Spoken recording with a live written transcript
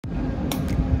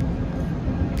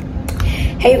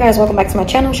Hey you guys, welcome back to my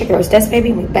channel. It's your girl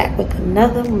Its.dessbabyyy. We're back with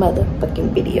another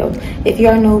motherfucking video. If you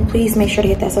are new, please make sure to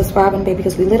hit that subscribe button, baby,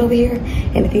 because we lit over here.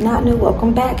 And if you're not new,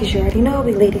 welcome back, because you already know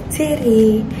we lit it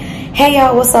titty. Hey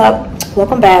y'all, what's up?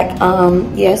 Welcome back.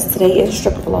 Yes, today is a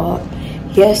stripper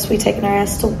vlog. Yes, we taking our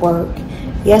ass to work.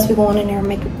 Yes, we going in there and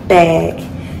make a bag.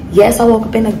 Yes, I woke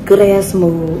up in a good ass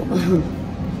mood.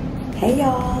 Hey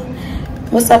y'all,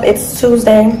 what's up? It's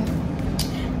Tuesday.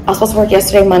 I was supposed to work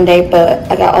yesterday, Monday,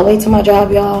 but I got all the way to my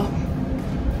job, y'all,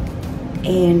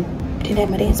 and didn't have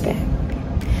my dance bag.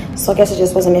 So I guess it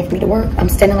just wasn't meant for me to work. I'm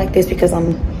standing like this because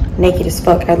I'm naked as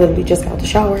fuck. I literally just got out the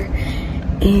shower,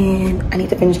 and I need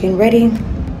to finish getting ready.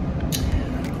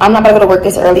 I'm not gonna go to work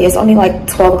this early. It's only like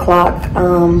 12 o'clock.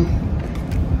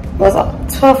 What's up?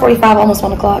 12:45, almost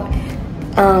 1 o'clock.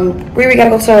 We gotta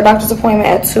go to our doctor's appointment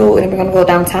at 2, and then we're gonna go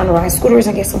downtown to ride scooters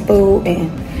and get some food and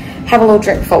have a little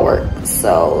drink before work.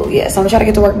 So yeah, so I'm gonna try to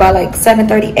get to work by like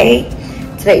 7:38.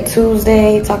 Today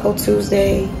Tuesday, Taco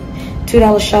Tuesday,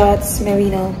 $2 shots, maybe, you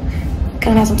know,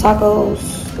 kind of have some tacos.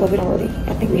 Well, we don't really,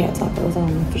 I think we had tacos, I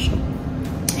don't know for sure,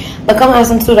 but come have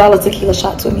some $2 tequila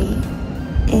shots with me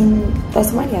and throw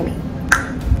some money at me.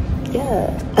 Yeah.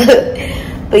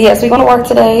 But yes, we're gonna work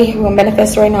today. We're gonna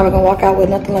manifest right now. We're gonna walk out with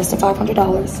nothing less than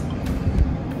 $500.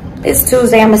 It's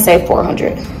Tuesday, I'm gonna say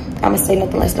 400. I'm gonna say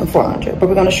nothing less than 400, but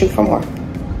we're gonna shoot for more.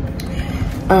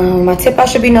 My tip out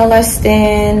should be no less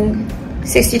than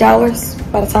 $60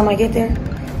 by the time I get there.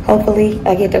 Hopefully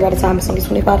I get there by the time it's only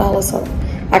 $25, so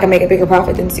I can make a bigger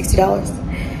profit than $60.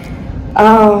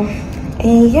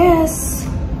 And yes,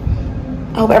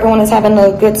 I hope everyone is having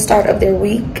a good start of their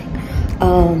week.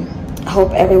 I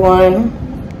hope everyone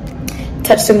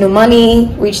touched some new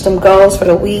money, reached some goals for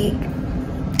the week.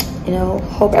 You know,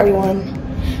 hope everyone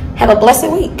have a blessed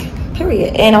week,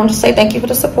 period. And I'm just say thank you for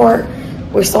the support.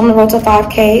 We're still on the road to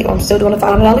 5K. I'm still doing a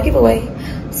 $500 giveaway.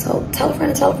 So tell a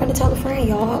friend to tell a friend to tell a friend,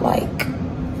 y'all. Like,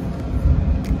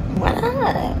 why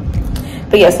not?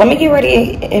 But yes, let me get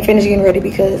ready and finish getting ready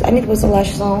because I need to put some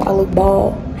lashes on. I look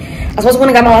bald. I was supposed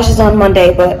to got my lashes on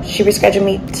Monday, but she rescheduled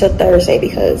me to Thursday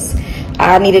because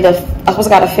I supposed to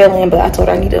got a fill-in, but I told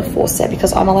her I needed a full set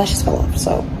because all my lashes fell off.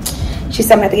 So she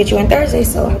said I have to get you in Thursday,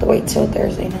 so I have to wait till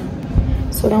Thursday now.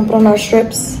 So we're gonna put on our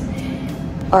strips,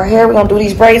 our hair. We're gonna do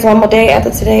these braids one more day.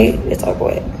 After today, it's over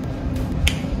with.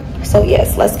 So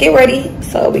yes, let's get ready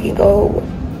so we can go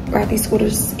ride these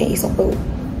scooters and eat some food.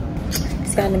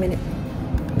 See y'all in a minute.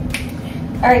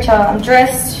 All right, y'all, I'm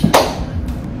dressed.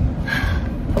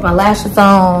 Put my lashes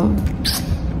on.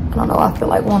 I don't know, I feel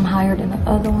like one higher than the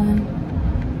other one.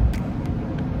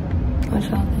 What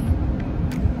y'all think?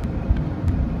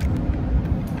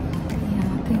 Yeah,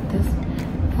 I think this,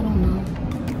 I don't know.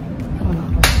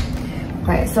 All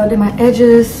right, so I did my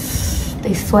edges.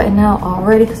 They sweating out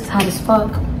already because it's hot as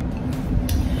fuck.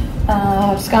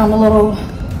 Just got on a little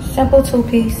simple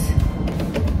two-piece.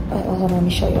 Hold on, let me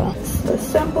show y'all. It's a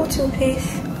simple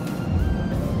two-piece.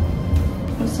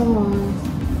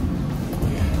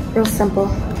 Real simple.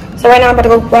 So right now I'm about to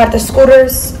go ride the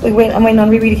scooters. I'm waiting on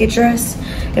Riri to get dressed,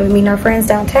 and we're meeting our friends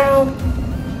downtown.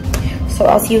 So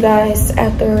I'll see you guys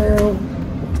after.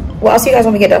 Well, I'll see you guys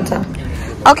when we get downtown.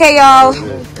 Okay, y'all.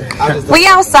 We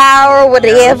outside or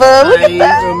whatever. Look at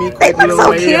that. They look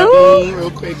so cute.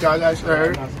 Real quick, y'all got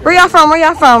shirt. Where y'all from? Where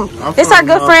y'all from? This our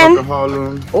good friend.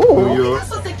 Harlem, ooh. New York.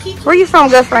 Where you from,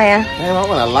 good friend? Damn, I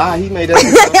wanna lie. He made that.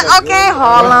 Okay,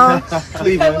 Harlem.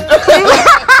 Cleveland.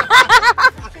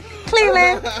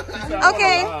 Cleveland.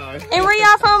 Okay. And where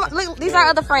y'all from? Look, these are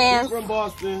other friends. From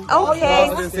Boston. Okay.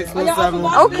 Boston 617.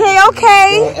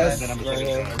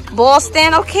 Okay.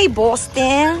 Boston. Okay,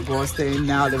 Boston. Boston,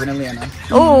 now live in Atlanta.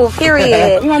 Oh,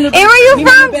 period. And where you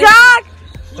from, Jock?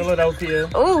 Philadelphia.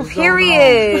 Oh,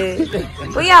 period.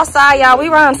 We outside, y'all. We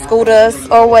ride scooters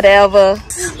or whatever.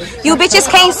 You bitches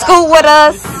can't scoot with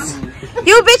us.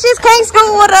 You bitches can't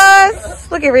scoot with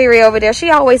us. Look at Riri over there. She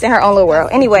always in her own little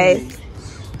world. Anyway,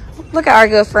 look at our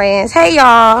good friends. Hey,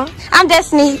 y'all. I'm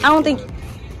Destiny. I don't think...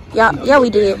 Yeah, we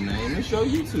did. I'm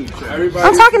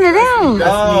talking to them.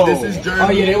 Destiny, this is Jersey.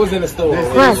 Oh, yeah, they was in the store.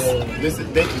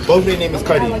 Both their name is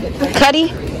Cuddy.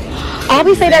 Cuddy? Oh,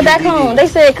 we say that back home. They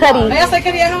said Cuddy. They say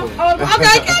Cuddy at home? Oh,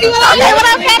 okay, Cuddy, what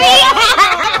up, Cuddy?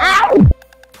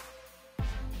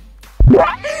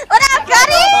 What up,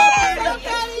 Cuddy?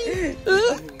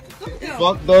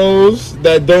 Fuck those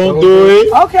that don't do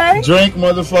it. Okay. Drink,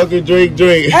 motherfucker, drink.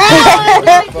 Drink,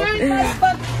 motherfucker,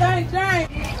 drink.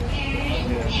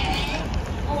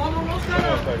 Oh, I'm almost done.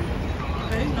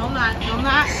 Okay, no, I'm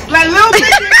not. Like little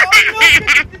bitch.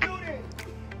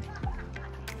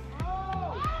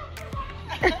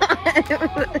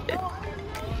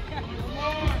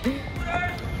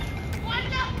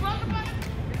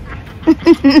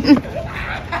 You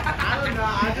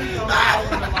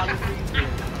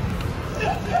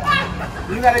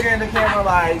gotta get in the camera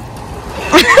like.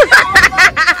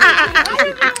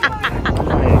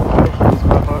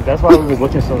 That's why we was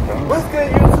looking so dumb. What's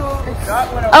good,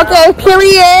 YouTube? Okay,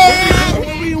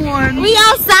 period. We won. We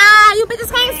outside. You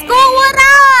bitches can't school with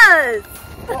us.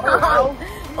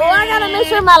 Oh, I gotta make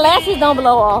sure my lashes don't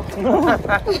blow off. She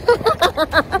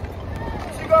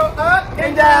go up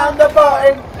and down the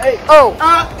button. Hey. Oh.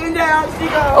 Up and down she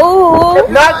go.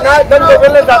 Ooh. Not them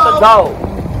gorillas out the door.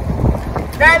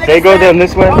 They go them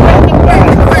this way?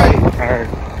 Alright.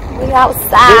 We This is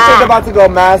outside. about to go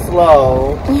mad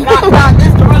slow. Not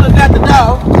this gorilla's at the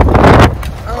door.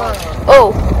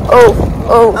 Oh.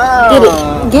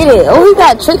 Get it. Oh, he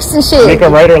got tricks and shit. Make a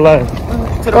right or left?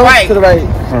 To the right. To the right.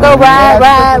 Go ride.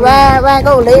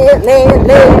 Go live.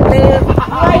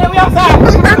 Alright, here we outside.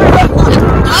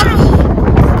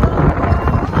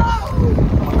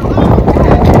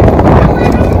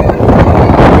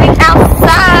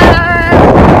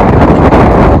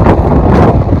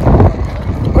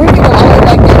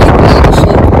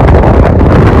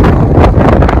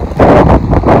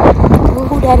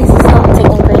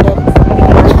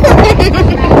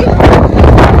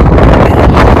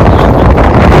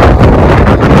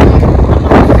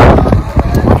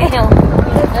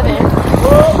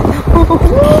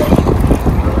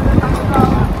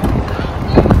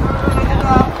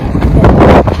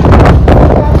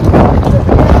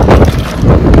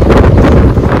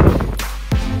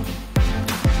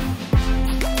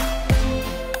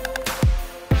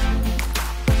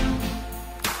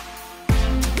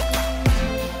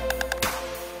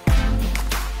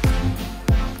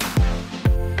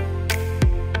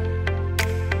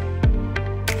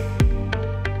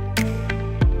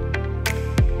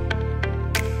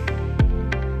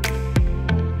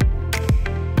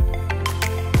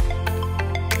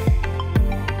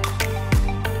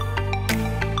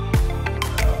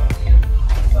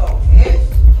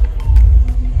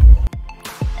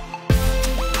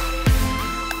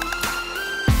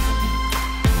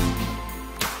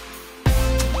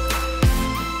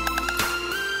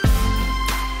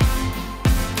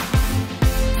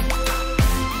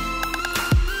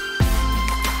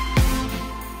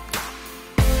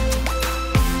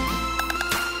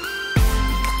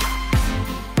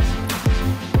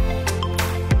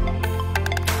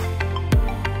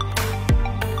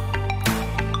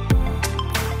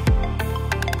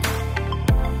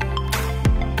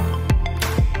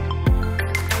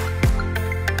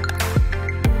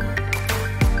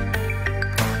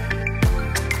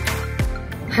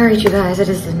 Alright, you guys, it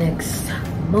is the next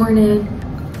morning.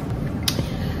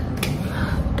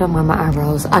 Don't mind my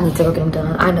eyebrows. I need to go get them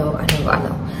done. I know.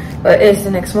 But it's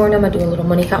the next morning. I'm gonna do a little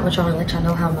money count with y'all and let y'all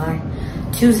know how my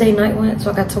Tuesday night went.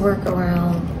 So I got to work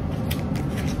around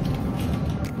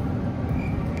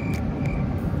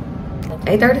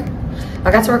 8:30.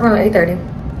 I got to work around 8:30.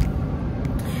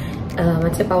 My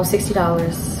tip, I was $60.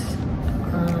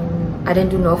 I didn't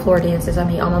do no floor dances. I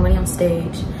made all my money on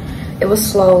stage. It was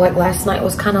slow. Like last night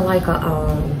was kind of like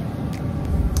a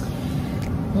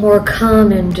more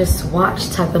come and just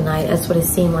watch type of night. That's what it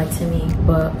seemed like to me.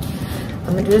 But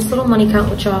I'm gonna do this little money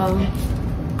count with y'all.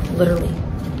 Literally,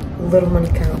 little money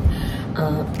count.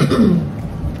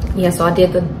 Yeah, so I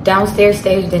did the downstairs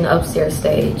stage, then the upstairs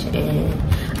stage, and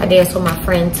I danced with my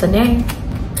friend Tanae,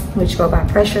 which go by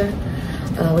Pressure.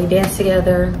 We danced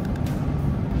together.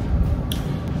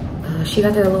 She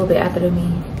got there a little bit after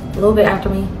me.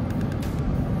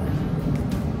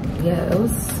 Yeah, it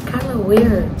was kind of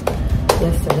weird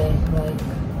yesterday. Like,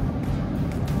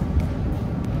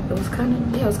 it was kind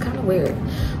of weird.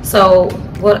 So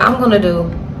what I'm gonna do,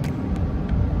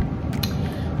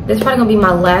 this is probably gonna be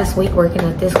my last week working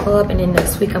at this club, and then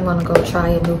next week I'm gonna go try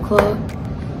a new club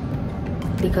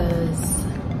because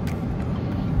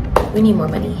we need more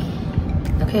money,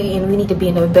 okay? And we need to be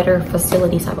in a better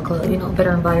facility type of club, you know,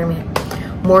 better environment,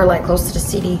 more like close to the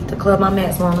city. The club I'm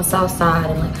at is more on the south side,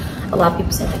 and like a lot of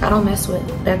people say, like, I don't mess with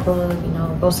that club, you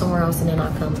know, go somewhere else and then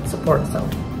I'll come support. So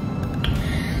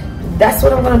that's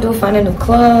what I'm gonna do, find a new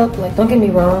club. Like, don't get me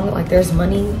wrong, like there's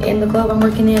money in the club I'm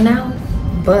working in now,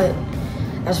 but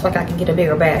I just feel like I can get a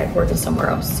bigger bag working somewhere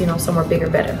else, you know, somewhere bigger,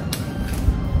 better,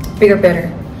 bigger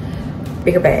bags.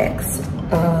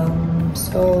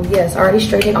 So yes, already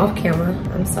straightened off camera,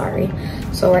 I'm sorry.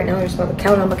 So right now we're just about to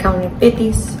count. I'm counting in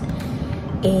 50s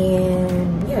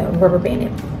and yeah, rubber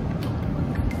banding.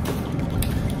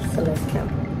 So let's count.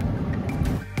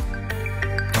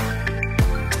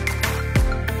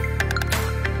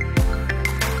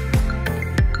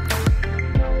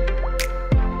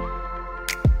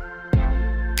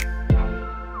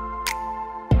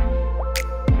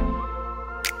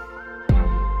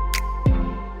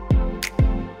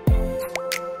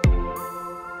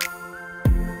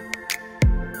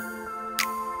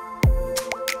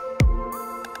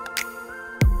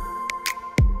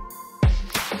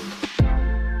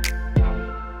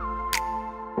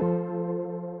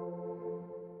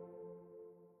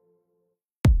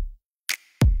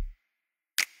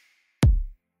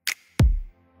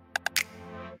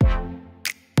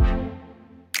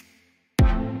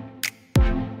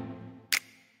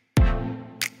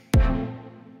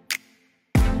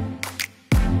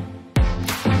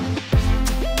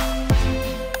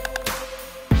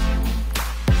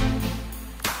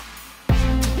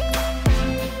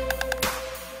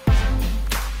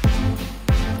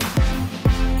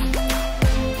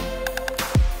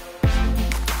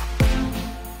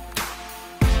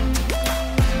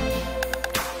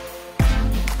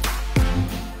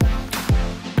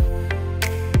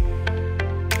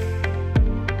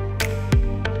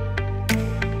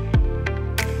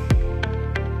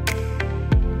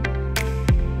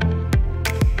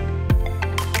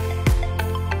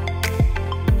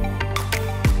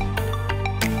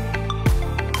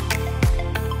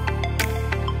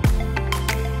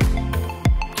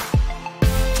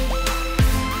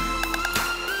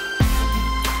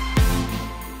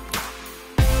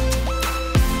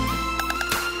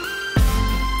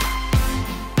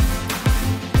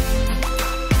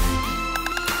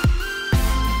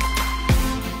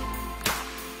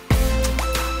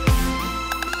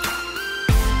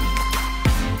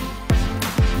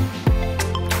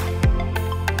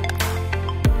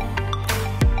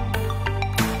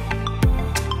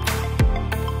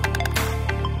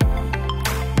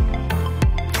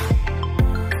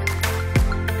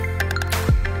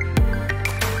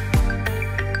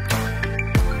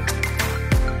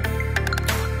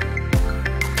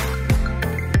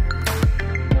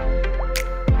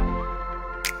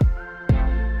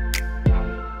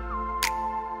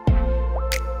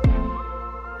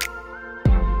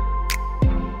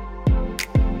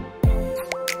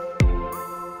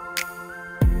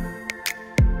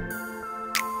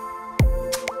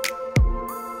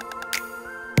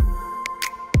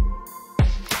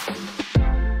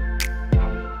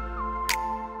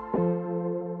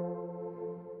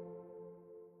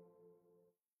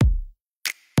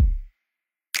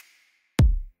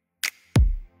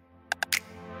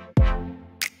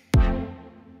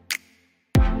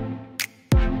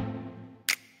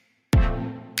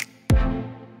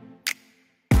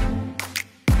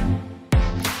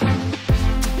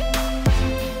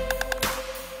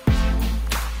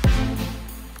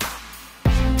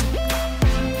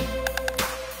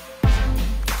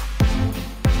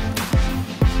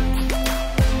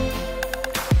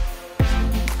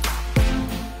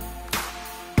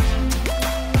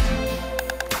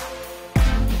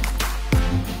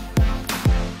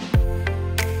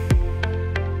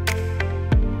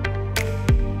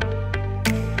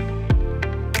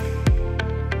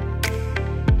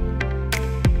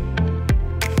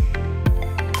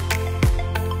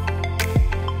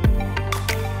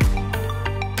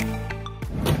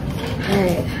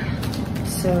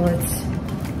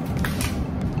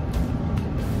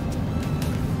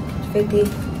 50,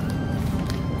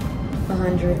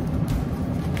 100,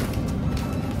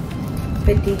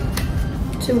 50,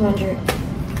 200,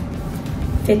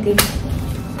 50,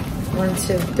 1,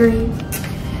 2,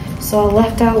 3. So I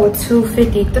left out with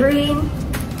 253.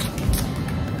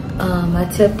 I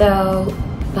tipped out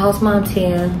the house mom 10,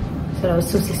 so that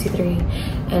was 263,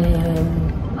 and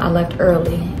then I left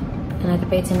early, and I had to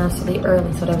pay 10 ounces to leave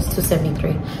early, so that was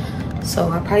 273. So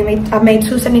I made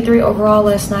 273 overall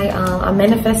last night. I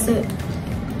manifested.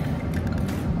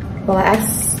 Well, I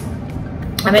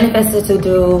manifested to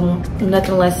do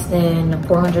nothing less than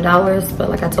 $400, but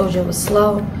like I told you, it was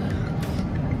slow.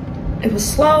 It was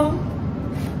slow,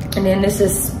 and then this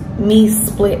is me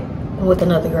split with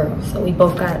another girl, so we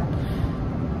both got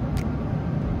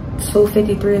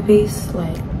 253 apiece.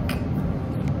 Like,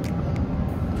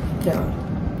 yeah,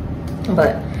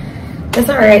 but it's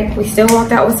all right. We still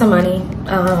walked out with some money.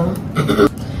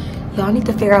 Y'all need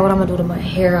to figure out what I'm gonna do to my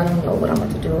hair. I don't know what I'm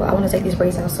gonna do. I want to take these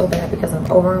braids out so bad because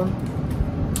I'm over them.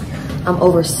 I'm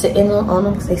over sitting on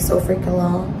them because they so freaking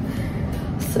long.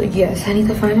 So yes, I need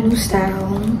to find a new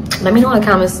style. Let me know in the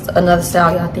comments another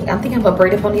style y'all think. I'm thinking of a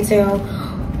braided ponytail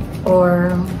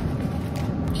or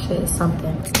shit,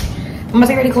 something. I'm gonna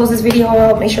get ready to close this video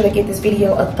out. Make sure to give this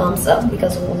video a thumbs up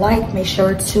because of the like. Make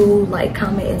sure to like,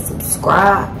 comment, and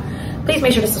subscribe. Please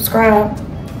make sure to subscribe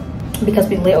because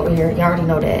we lit over here. Y'all already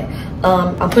know that.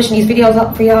 I'm pushing these videos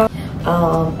up for y'all.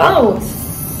 Oh,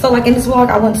 so like in this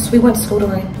vlog, we went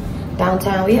scootering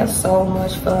downtown. We had so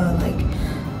much fun.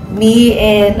 Like me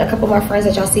and a couple of my friends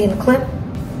that y'all see in the clip,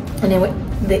 and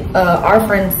then our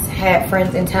friends had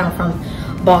friends in town from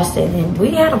Boston, and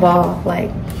we had a ball. Like,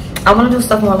 I want to do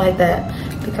stuff more like that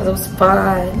because it was fun.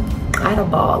 I had a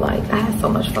ball. Like, I had so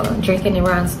much fun drinking and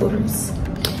riding scooters.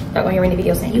 Not gonna hear any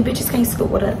videos saying you bitches can't scoot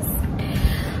with us.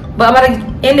 But I'm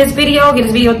about to end this video. Give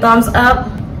this video a thumbs up,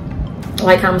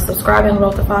 like, comment, subscribe, and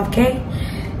roll to 5K.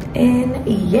 And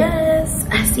yes,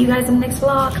 I see you guys in the next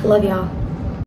vlog. Love y'all.